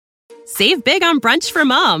Save big on brunch for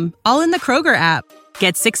mom, all in the Kroger app.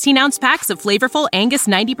 Get 16-ounce packs of flavorful Angus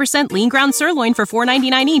 90% lean ground sirloin for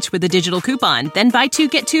 $4.99 each with a digital coupon. Then buy 2,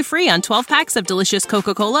 get 2 free on 12 packs of delicious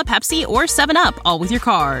Coca-Cola, Pepsi, or 7-Up, all with your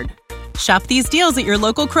card. Shop these deals at your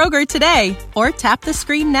local Kroger today, or tap the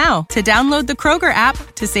screen now to download the Kroger app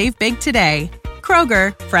to save big today.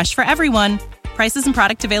 Kroger, fresh for everyone. Prices and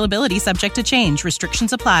product availability subject to change.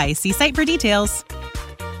 Restrictions apply. See site for details.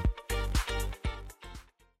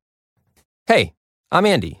 Hey, I'm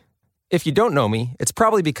Andy. If you don't know me, it's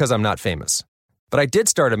probably because I'm not famous. But I did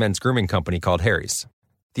start a men's grooming company called Harry's.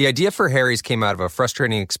 The idea for Harry's came out of a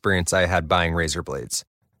frustrating experience I had buying razor blades.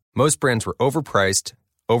 Most brands were overpriced,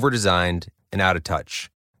 overdesigned, and out of touch.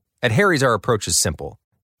 At Harry's, our approach is simple.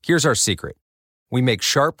 Here's our secret. We make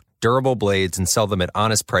sharp, durable blades and sell them at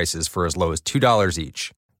honest prices for as low as $2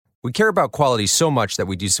 each. We care about quality so much that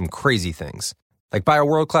we do some crazy things, like buy a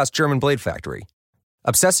world-class German blade factory.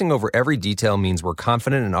 Obsessing over every detail means we're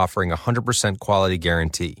confident in offering a 100% quality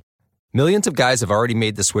guarantee. Millions of guys have already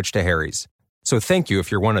made the switch to Harry's, so thank you if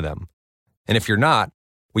you're one of them. And if you're not,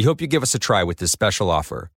 we hope you give us a try with this special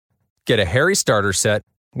offer. Get a Harry starter set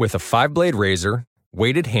with a 5-blade razor,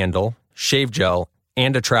 weighted handle, shave gel,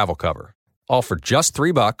 and a travel cover, all for just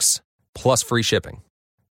 $3 plus free shipping.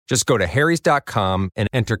 Just go to harrys.com and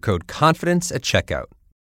enter code CONFIDENCE at checkout.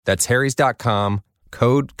 That's harrys.com,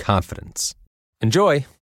 code CONFIDENCE. Enjoy.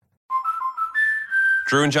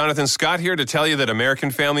 Drew and Jonathan Scott here to tell you that American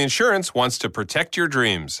Family Insurance wants to protect your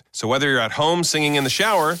dreams. So whether you're at home singing in the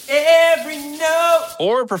shower, every note,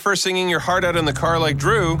 or prefer singing your heart out in the car like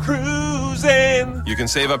Drew, cruising, you can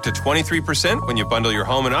save up to 23% when you bundle your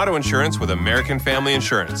home and auto insurance with American Family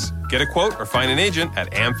Insurance. Get a quote or find an agent at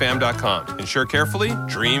amfam.com. Insure carefully,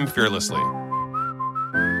 dream fearlessly.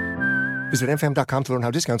 Visit amfam.com to learn how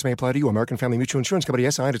discounts may apply to you. American Family Mutual Insurance Company,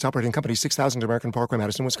 SI, and its operating company, 6000 American Parkway,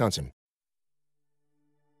 Madison, Wisconsin.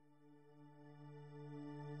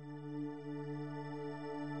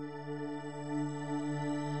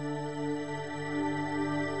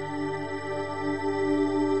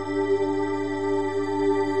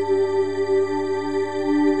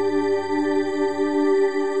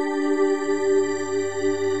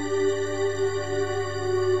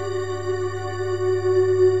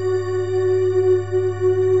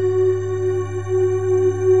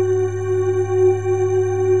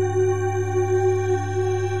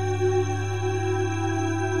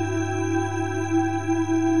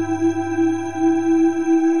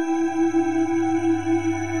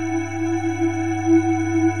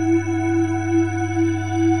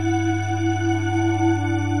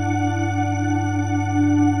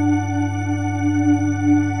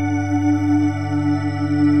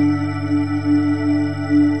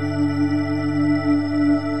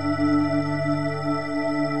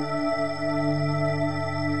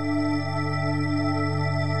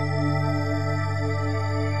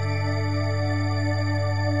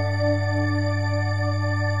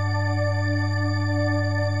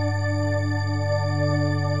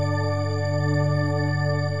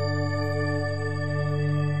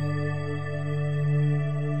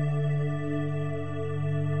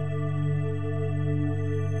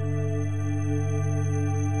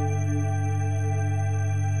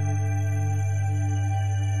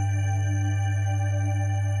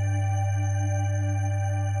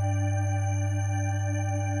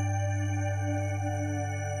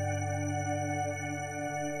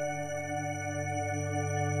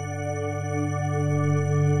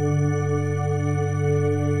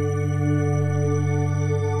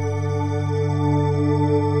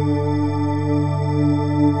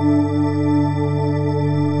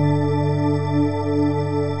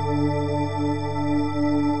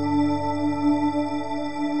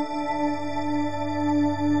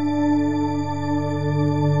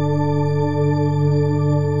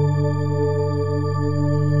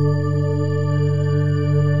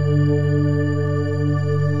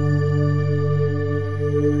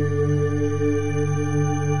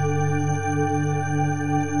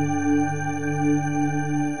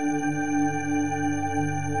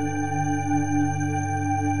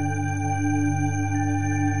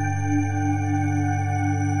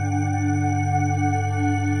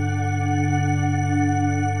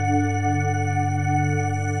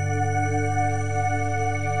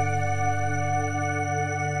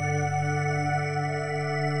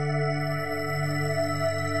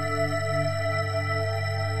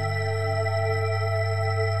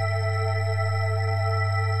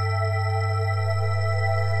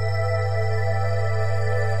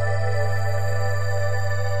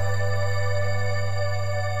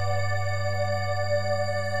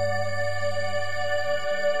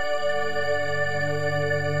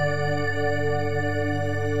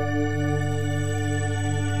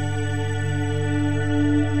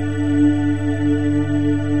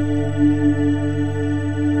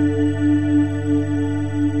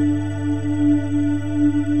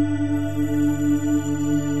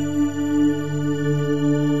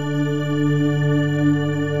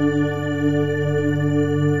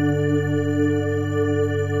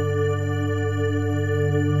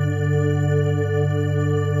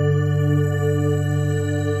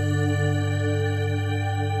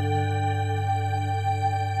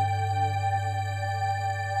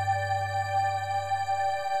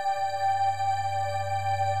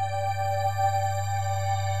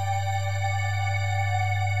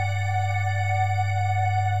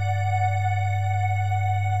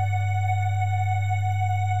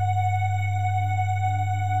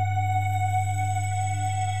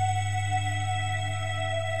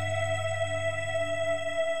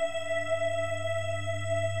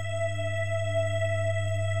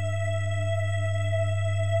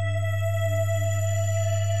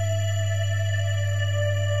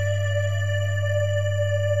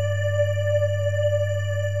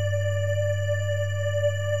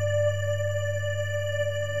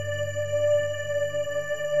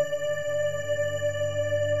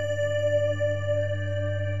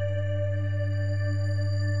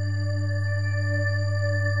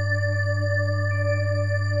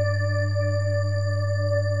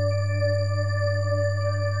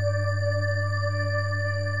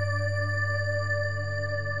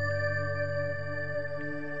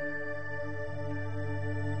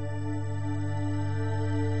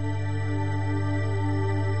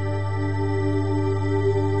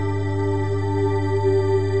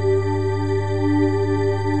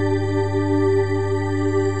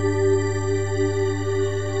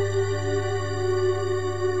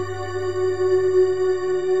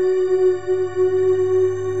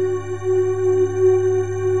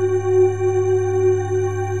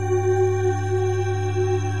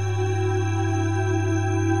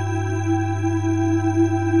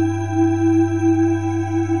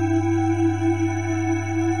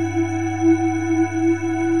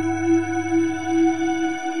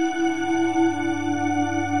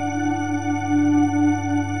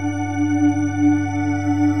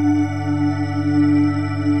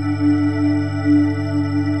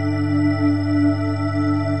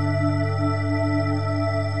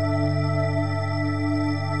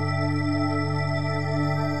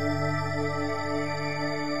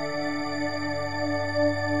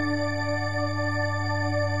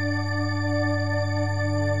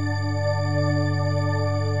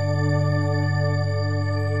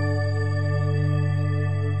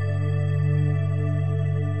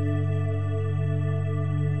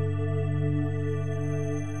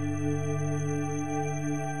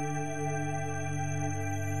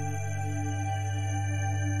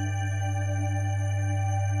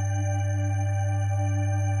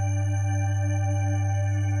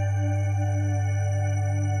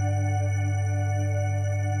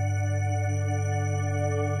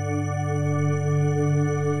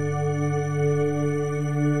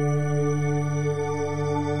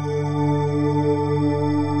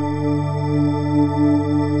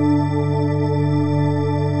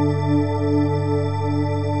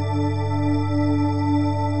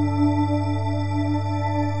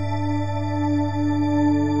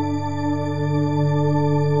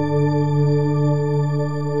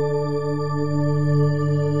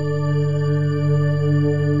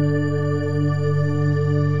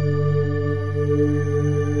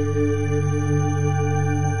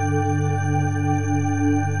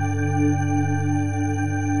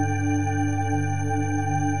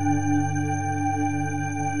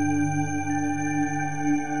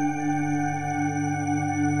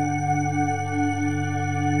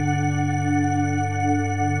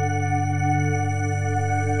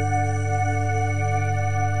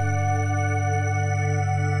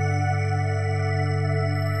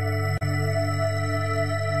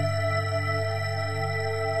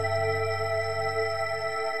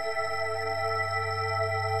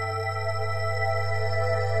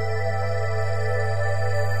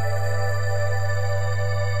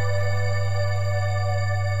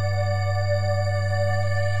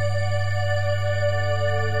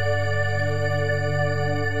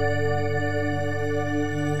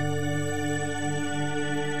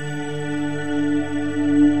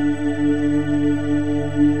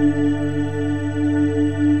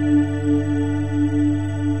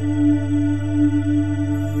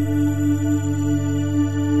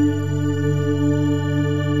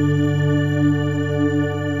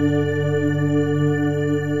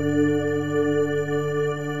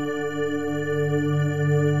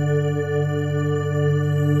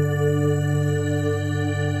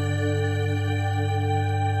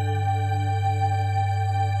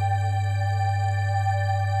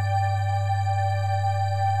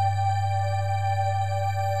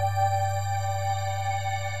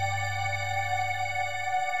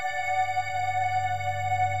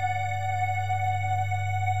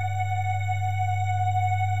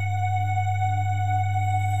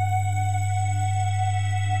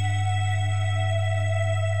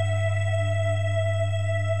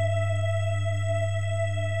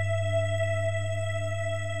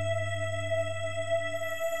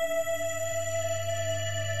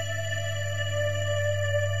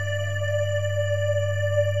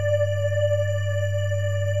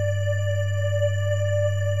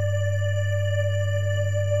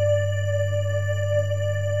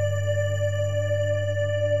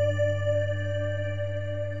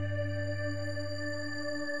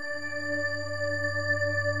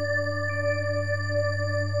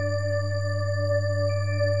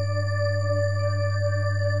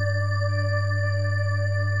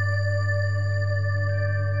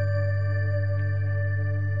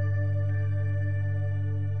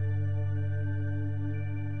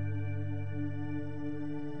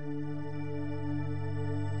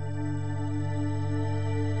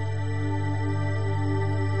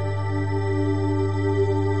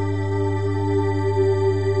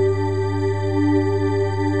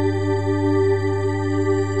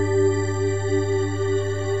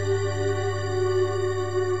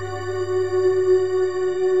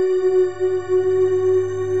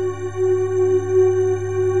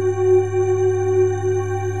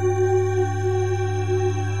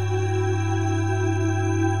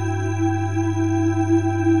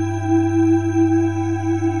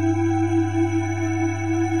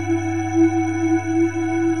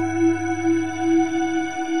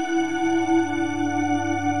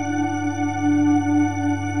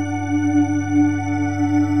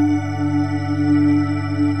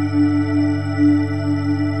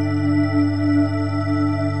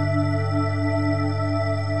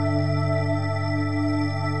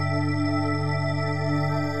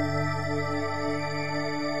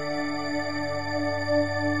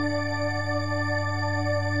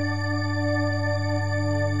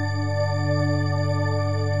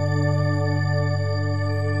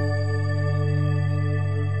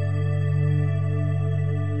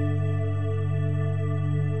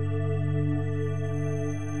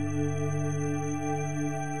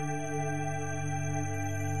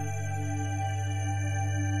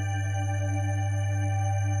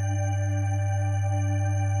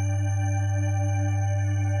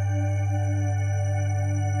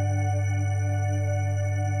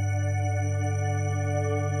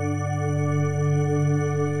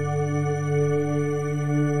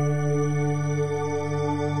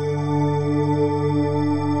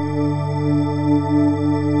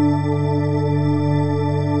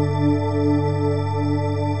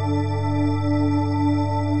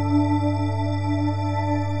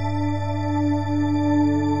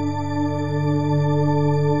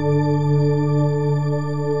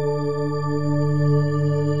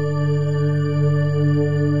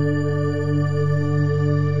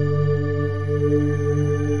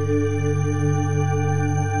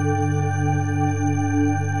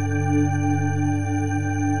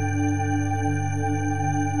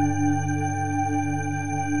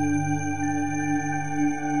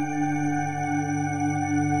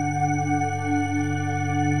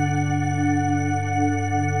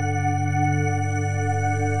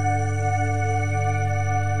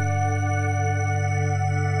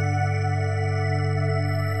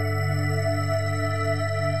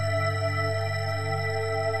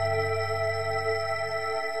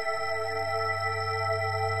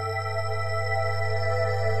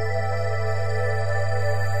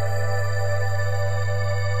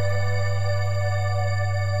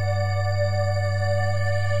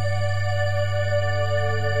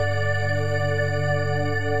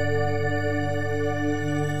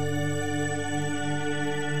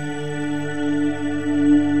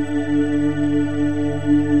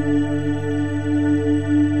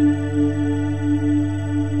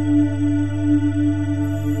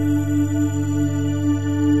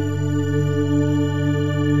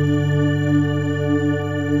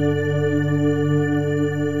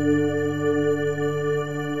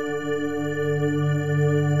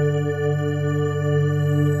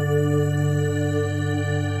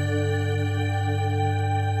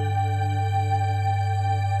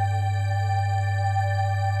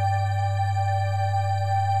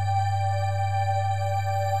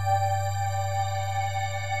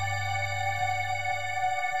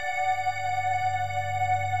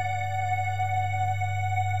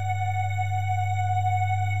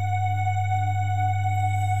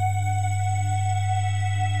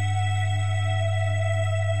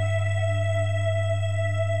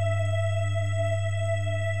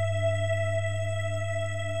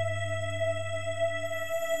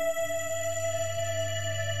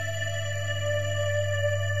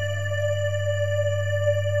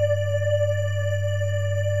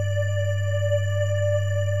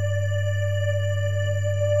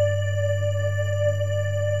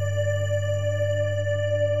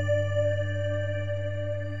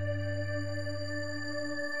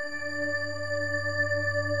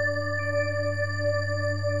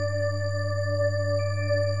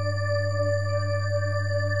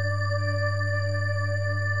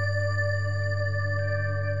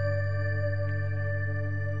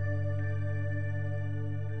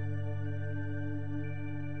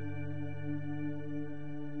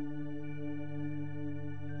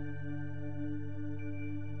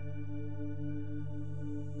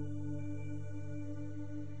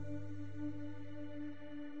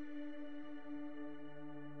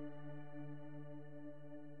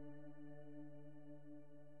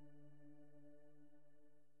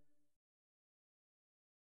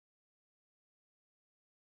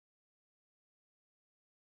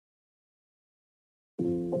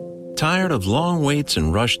 Tired of long waits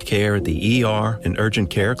and rushed care at the ER and urgent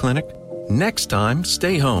care clinic? Next time,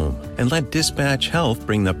 stay home and let Dispatch Health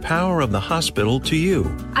bring the power of the hospital to you.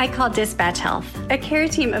 I call Dispatch Health. A care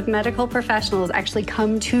team of medical professionals actually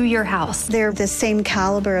come to your house. They're the same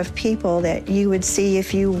caliber of people that you would see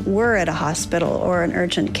if you were at a hospital or an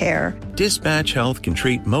urgent care. Dispatch Health can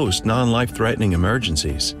treat most non-life-threatening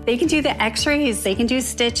emergencies. They can do the x-rays, they can do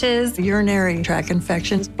stitches, urinary tract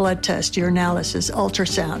infections, blood test, urinalysis,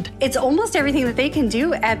 ultrasound. It's almost everything that they can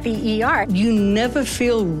do at the ER. You never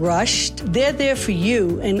feel rushed. They're there for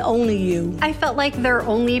you and only you. I felt like their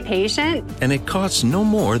only patient. And it costs no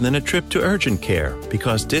more than a trip to urgent care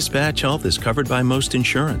because Dispatch Health is covered by most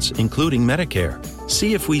insurance, including Medicare.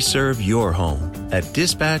 See if we serve your home at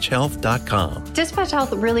dispatchhealth.com. Dispatch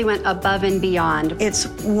Health really went above and beyond. It's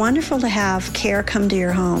wonderful to have care come to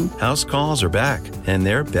your home. House calls are back, and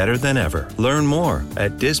they're better than ever. Learn more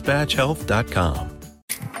at dispatchhealth.com.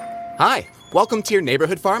 Hi, welcome to your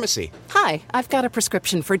neighborhood pharmacy. Hi, I've got a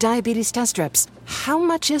prescription for diabetes test strips. How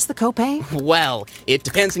much is the copay? Well, it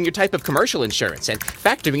depends on your type of commercial insurance and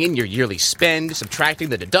factoring in your yearly spend, subtracting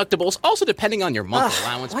the deductibles, also depending on your monthly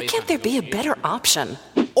allowance. Why can't there be a better option?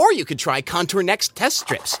 Or you could try Contour Next test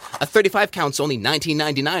strips. A 35 count's only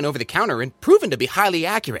 $19.99 over the counter and proven to be highly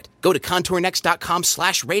accurate. Go to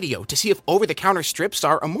contournext.com/radio to see if over-the-counter strips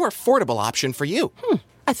are a more affordable option for you.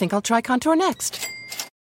 I think I'll try Contour Next.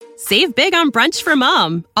 Save big on brunch for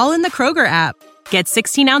mom, all in the Kroger app. Get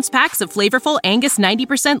 16-ounce packs of flavorful Angus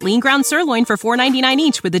 90% lean ground sirloin for $4.99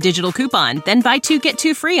 each with a digital coupon. Then buy 2, get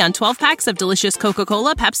 2 free on 12 packs of delicious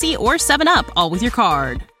Coca-Cola, Pepsi, or 7-Up, all with your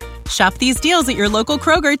card. Shop these deals at your local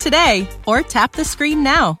Kroger today, or tap the screen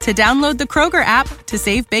now to download the Kroger app to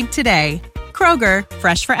save big today. Kroger,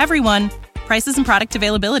 fresh for everyone. Prices and product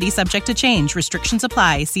availability subject to change. Restrictions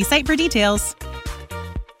apply. See site for details.